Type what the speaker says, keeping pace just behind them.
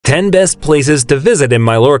10 Best Places to Visit in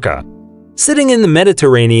Mallorca. Sitting in the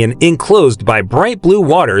Mediterranean enclosed by bright blue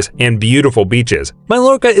waters and beautiful beaches,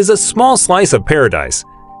 Mallorca is a small slice of paradise.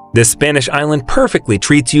 This Spanish island perfectly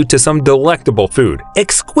treats you to some delectable food,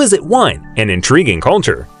 exquisite wine, and intriguing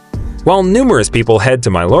culture. While numerous people head to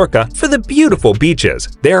Mallorca for the beautiful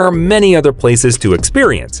beaches, there are many other places to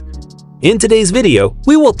experience. In today's video,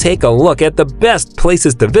 we will take a look at the best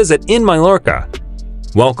places to visit in Mallorca.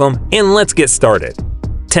 Welcome, and let's get started.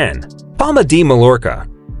 10. Palma de Mallorca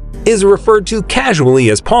is referred to casually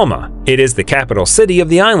as Palma. It is the capital city of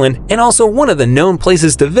the island and also one of the known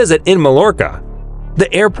places to visit in Mallorca.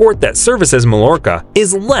 The airport that services Mallorca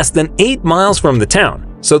is less than 8 miles from the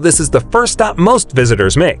town, so this is the first stop most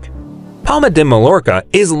visitors make. Palma de Mallorca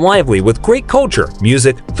is lively with great culture,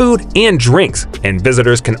 music, food, and drinks, and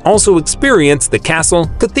visitors can also experience the castle,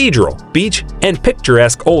 cathedral, beach, and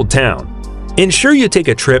picturesque old town. Ensure you take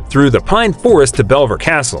a trip through the pine forest to Belver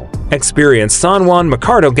Castle, experience San Juan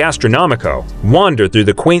Mercado Gastronomico, wander through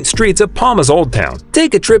the quaint streets of Palma's Old Town,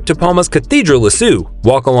 take a trip to Palma's Cathedral Lasu,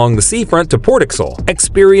 walk along the seafront to Portixol,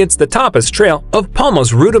 experience the tapas trail of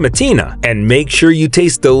Palma's Ruta Matina, and make sure you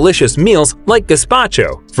taste delicious meals like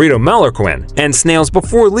gazpacho, frito mallorquin, and snails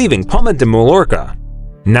before leaving Palma de Mallorca.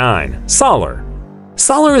 9. Sóller.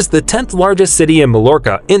 Sóller is the 10th largest city in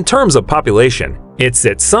Mallorca in terms of population. It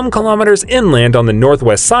sits some kilometers inland on the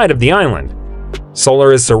northwest side of the island.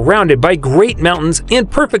 Sóller is surrounded by great mountains and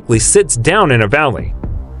perfectly sits down in a valley.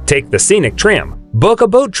 Take the scenic tram, book a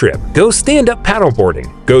boat trip, go stand-up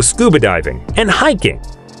paddleboarding, go scuba diving, and hiking.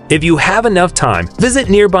 If you have enough time, visit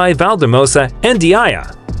nearby Valldemossa and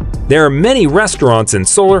Deià. There are many restaurants in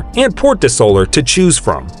Sóller and Port de Sóller to choose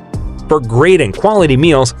from. For great and quality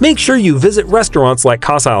meals, make sure you visit restaurants like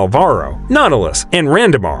Casa Alvaro, Nautilus, and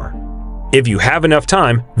Randamar. If you have enough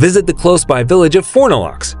time, visit the close-by village of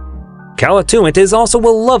Fornalux. Cala Figuera is also a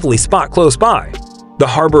lovely spot close by. The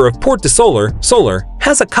harbor of Port de Sóller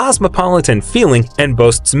has a cosmopolitan feeling and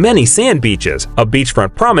boasts many sand beaches, a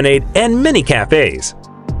beachfront promenade, and many cafes.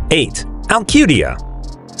 8. Alcúdia.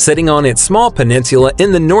 Sitting on its small peninsula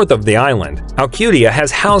in the north of the island, Alcúdia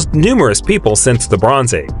has housed numerous people since the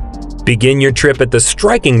Bronze Age. Begin your trip at the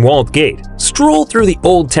striking walled gate, stroll through the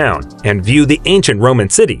old town, and view the ancient Roman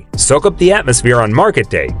city. Soak up the atmosphere on market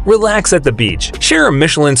day, relax at the beach, share a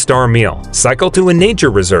Michelin star meal, cycle to a nature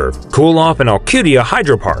reserve, cool off in Alcúdia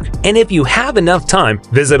Hydro Park, and if you have enough time,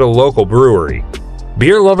 visit a local brewery.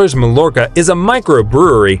 Beer Lovers Mallorca is a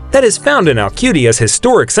microbrewery that is found in Alcúdia's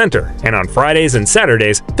historic center, and on Fridays and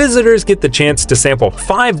Saturdays, visitors get the chance to sample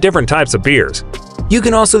 5 different types of beers. You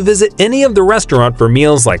can also visit any of the restaurant for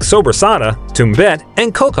meals like sobrasada, tumbet,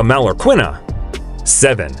 and coca mallorquina.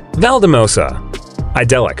 7. Valldemossa.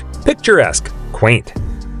 Idyllic, picturesque, quaint.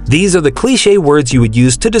 These are the cliché words you would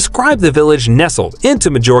use to describe the village nestled into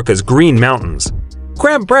Majorca's green mountains.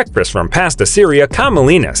 Grab breakfast from Pasta Syria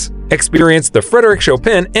Camelinas. Experience the Frederic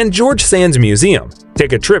Chopin and George Sands Museum.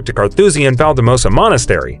 Take a trip to Carthusian Valldemossa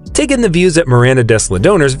Monastery. Take in the views at Miranda des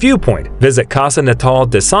Ladoner's viewpoint. Visit Casa Natal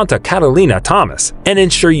de Santa Catalina Thomas. And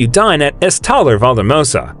ensure you dine at Estaller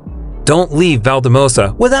Valldemossa. Don't leave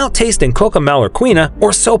Valldemossa without tasting coca mallorquina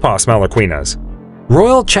or sopas mallorquinas.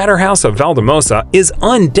 Royal Chatterhouse of Valldemossa is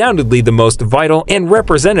undoubtedly the most vital and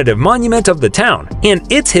representative monument of the town, and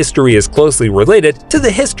its history is closely related to the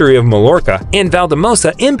history of Mallorca and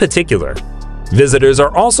Valldemossa in particular. Visitors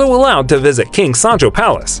are also allowed to visit King Sancho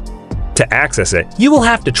Palace. To access it, you will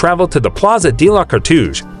have to travel to the Plaza de la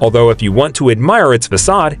Cartuja, although if you want to admire its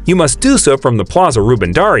facade, you must do so from the Plaza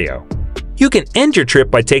Ruben Dario. You can end your trip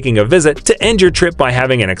by taking a visit to end your trip by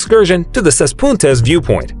having an excursion to the Ses Puntas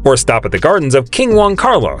viewpoint, or stop at the gardens of King Juan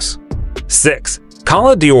Carlos. 6.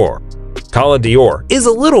 Cala d'Or. Cala d'Or is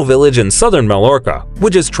a little village in southern Mallorca,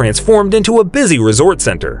 which is transformed into a busy resort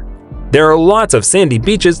center. There are lots of sandy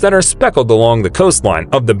beaches that are speckled along the coastline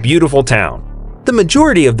of the beautiful town. The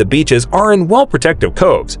majority of the beaches are in well-protected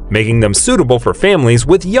coves, making them suitable for families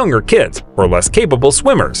with younger kids or less capable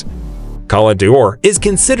swimmers. Cala d'Or is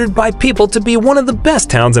considered by people to be one of the best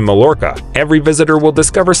towns in Mallorca. Every visitor will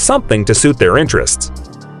discover something to suit their interests.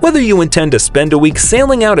 Whether you intend to spend a week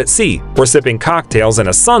sailing out at sea or sipping cocktails in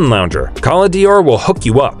a sun lounger, Cala d'Or will hook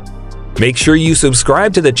you up. Make sure you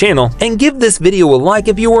subscribe to the channel and give this video a like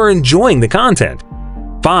if you are enjoying the content.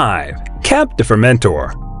 5. Cap de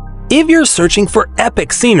Formentor. If you're searching for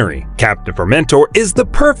epic scenery, Cap de Formentor is the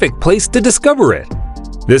perfect place to discover it.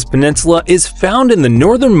 This peninsula is found in the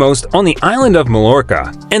northernmost on the island of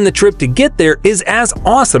Mallorca, and the trip to get there is as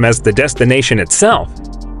awesome as the destination itself.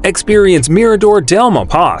 Experience Mirador del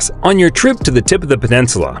Malpàs on your trip to the tip of the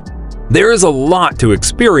peninsula. There is a lot to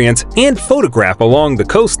experience and photograph along the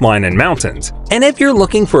coastline and mountains, and if you're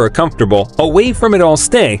looking for a comfortable, away-from-it-all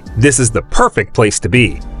stay, this is the perfect place to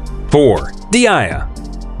be. 4. Deià.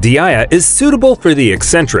 Deià is suitable for the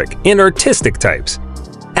eccentric and artistic types.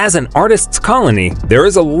 As an artist's colony, there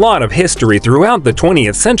is a lot of history throughout the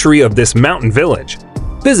 20th century of this mountain village.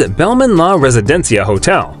 Visit Belman La Residencia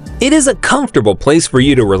Hotel. It is a comfortable place for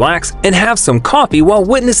you to relax and have some coffee while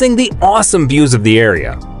witnessing the awesome views of the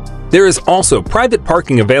area. There is also private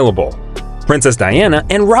parking available. Princess Diana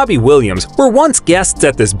and Robbie Williams were once guests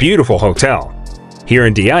at this beautiful hotel. Here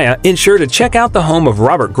in Deià, ensure to check out the home of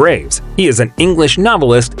Robert Graves. He is an English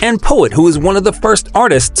novelist and poet who is one of the first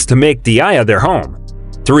artists to make Deià their home.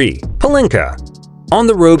 3. Pollença. On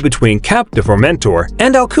the road between Cap de Formentor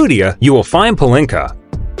and Alcúdia, you will find Pollença.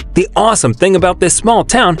 The awesome thing about this small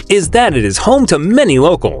town is that it is home to many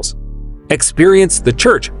locals. Experience the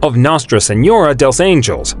Church of Nostra Señora dels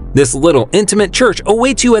Angels. This little intimate church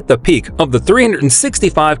awaits you at the peak of the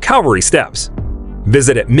 365 Calvary steps.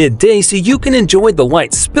 Visit at midday so you can enjoy the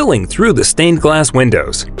light spilling through the stained glass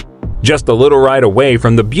windows. Just a little ride away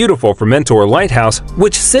from the beautiful Formentor Lighthouse,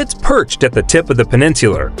 which sits perched at the tip of the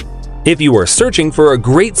peninsula. If you are searching for a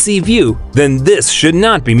great sea view, then this should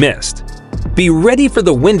not be missed. Be ready for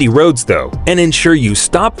the windy roads though, and ensure you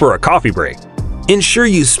stop for a coffee break. Ensure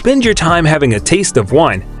you spend your time having a taste of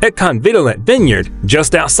wine at Convidalet Vineyard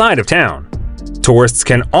just outside of town. Tourists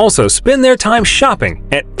can also spend their time shopping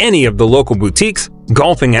at any of the local boutiques,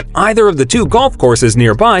 golfing at either of the 2 golf courses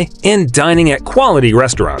nearby, and dining at quality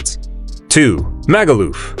restaurants. 2.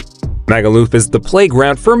 Magaluf. Magaluf is the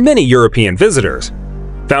playground for many European visitors.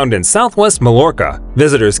 Found in southwest Mallorca,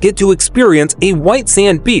 visitors get to experience a white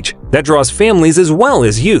sand beach that draws families as well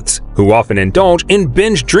as youths, who often indulge in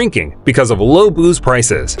binge drinking because of low booze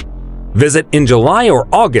prices. Visit in July or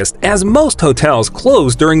August as most hotels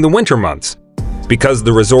close during the winter months. Because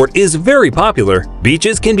the resort is very popular,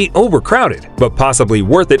 beaches can be overcrowded, but possibly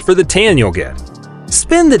worth it for the tan you'll get.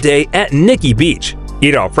 Spend the day at Nikki Beach.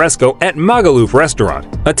 Eat al fresco at Magaluf Restaurant,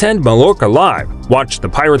 attend Mallorca Live, watch the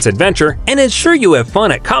Pirates Adventure, and ensure you have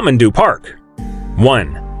fun at Kathmandu Park.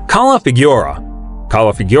 1. Cala Figuera.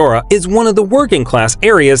 Cala Figuera is one of the working-class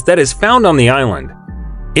areas that is found on the island.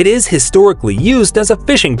 It is historically used as a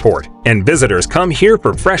fishing port, and visitors come here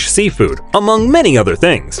for fresh seafood, among many other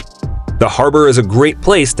things. The harbor is a great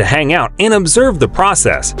place to hang out and observe the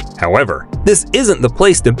process. However, this isn't the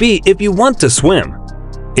place to be if you want to swim.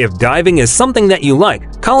 If diving is something that you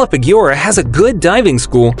like, Cala Figuera has a good diving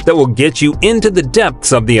school that will get you into the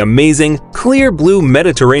depths of the amazing, clear blue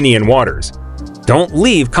Mediterranean waters. Don't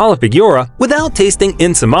leave Cala Figuera without tasting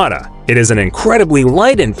ensaimada. It is an incredibly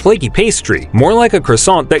light and flaky pastry, more like a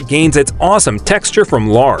croissant that gains its awesome texture from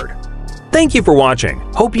lard. Thank you for watching.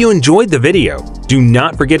 Hope you enjoyed the video. Do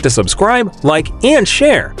not forget to subscribe, like, and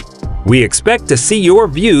share. We expect to see your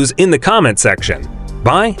views in the comment section.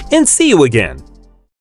 Bye and see you again.